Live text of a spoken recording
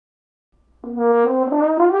Hello,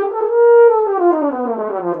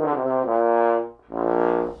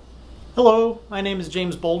 my name is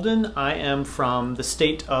James Boldin. I am from the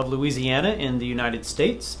state of Louisiana in the United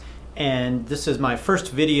States, and this is my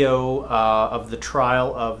first video of the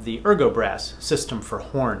trial of the ERGObrass system for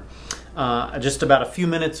horn. Just about a few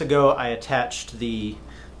minutes ago I attached the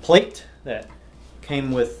plate that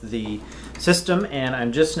came with the system, and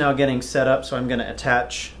I'm just now getting set up, so I'm going to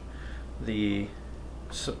attach the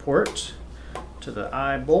support to the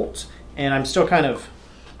eye bolt, and I'm still kind of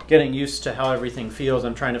getting used to how everything feels.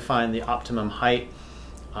 I'm trying to find the optimum height.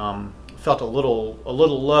 Felt a little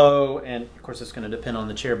low, and of course it's going to depend on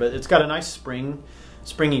the chair, but it's got a nice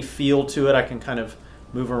springy feel to it. I can kind of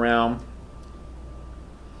move around.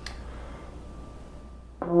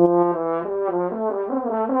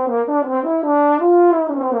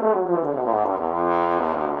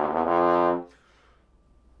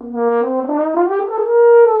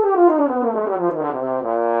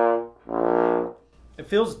 It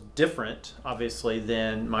feels different, obviously,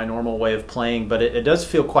 than my normal way of playing, but it does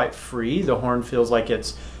feel quite free. The horn feels like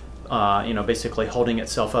it's, basically holding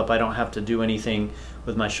itself up. I don't have to do anything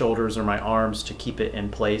with my shoulders or my arms to keep it in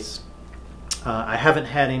place. I haven't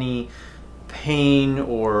had any pain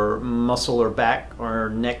or muscle or back or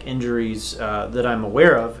neck injuries that I'm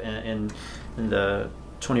aware of in the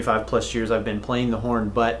 25 plus years I've been playing the horn,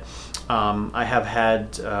 but I have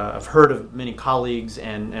had, I've heard of many colleagues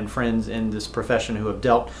and friends in this profession who have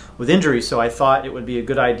dealt with injuries, so I thought it would be a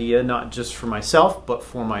good idea, not just for myself, but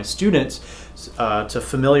for my students, to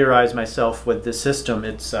familiarize myself with this system.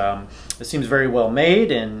 It seems very well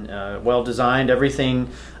made and well designed. Everything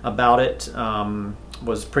about it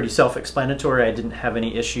was pretty self-explanatory. I didn't have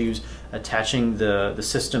any issues attaching the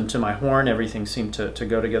system to my horn. Everything seemed to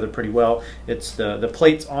go together pretty well. It's the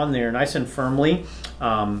plate's on there nice and firmly,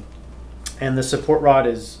 and the support rod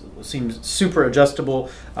seems super adjustable.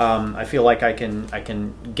 I feel like I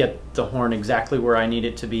can get the horn exactly where I need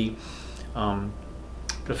it to be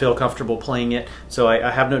to feel comfortable playing it. So I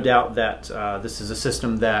have no doubt that this is a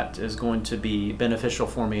system that is going to be beneficial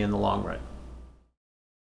for me in the long run.